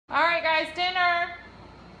guys, dinner.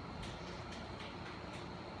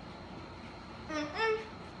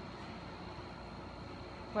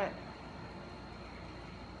 What?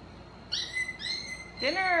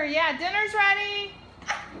 Dinner, yeah, dinner's ready.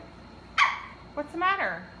 What's the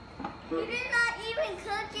matter? You did not even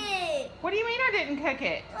cook it. What do you mean I didn't cook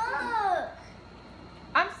it? Look.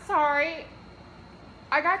 I'm sorry.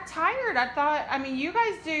 I got tired. I mean, you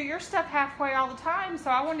guys do your stuff halfway all the time, so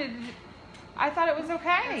I thought it was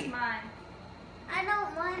okay. That's mine. I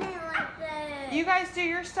don't want it like that. You guys do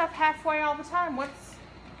your stuff halfway all the time.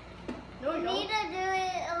 No, you need to do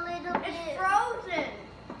it a little bit. It's frozen.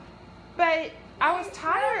 But I was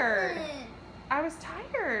tired. Frozen. I was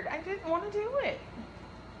tired. I didn't want to do it.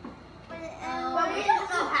 But we don't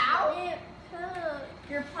know how. It cooked.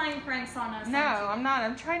 You're playing pranks on us. No, I'm not.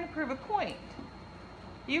 I'm trying to prove a point.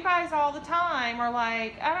 You guys all the time are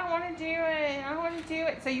like, I don't want to do it. I don't want to do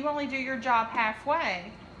it. So you only do your job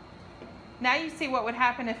halfway. Now you see what would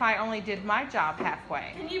happen if I only did my job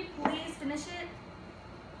halfway. Can you please finish it?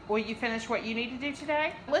 Will you finish what you need to do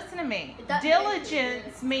today? Listen to me. That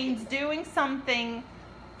Diligence means doing something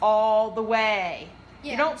all the way.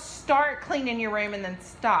 Yeah. You don't start cleaning your room and then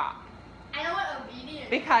stop. I know what obedience is.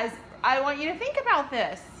 Because I want you to think about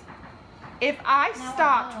this. If I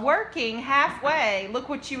stopped working halfway, look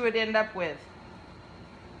what you would end up with.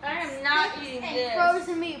 I am not eating And this.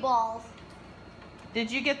 frozen meatballs. Did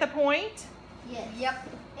you get the point? Yes. Yep.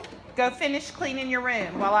 Go finish cleaning your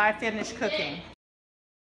room while I finish cooking.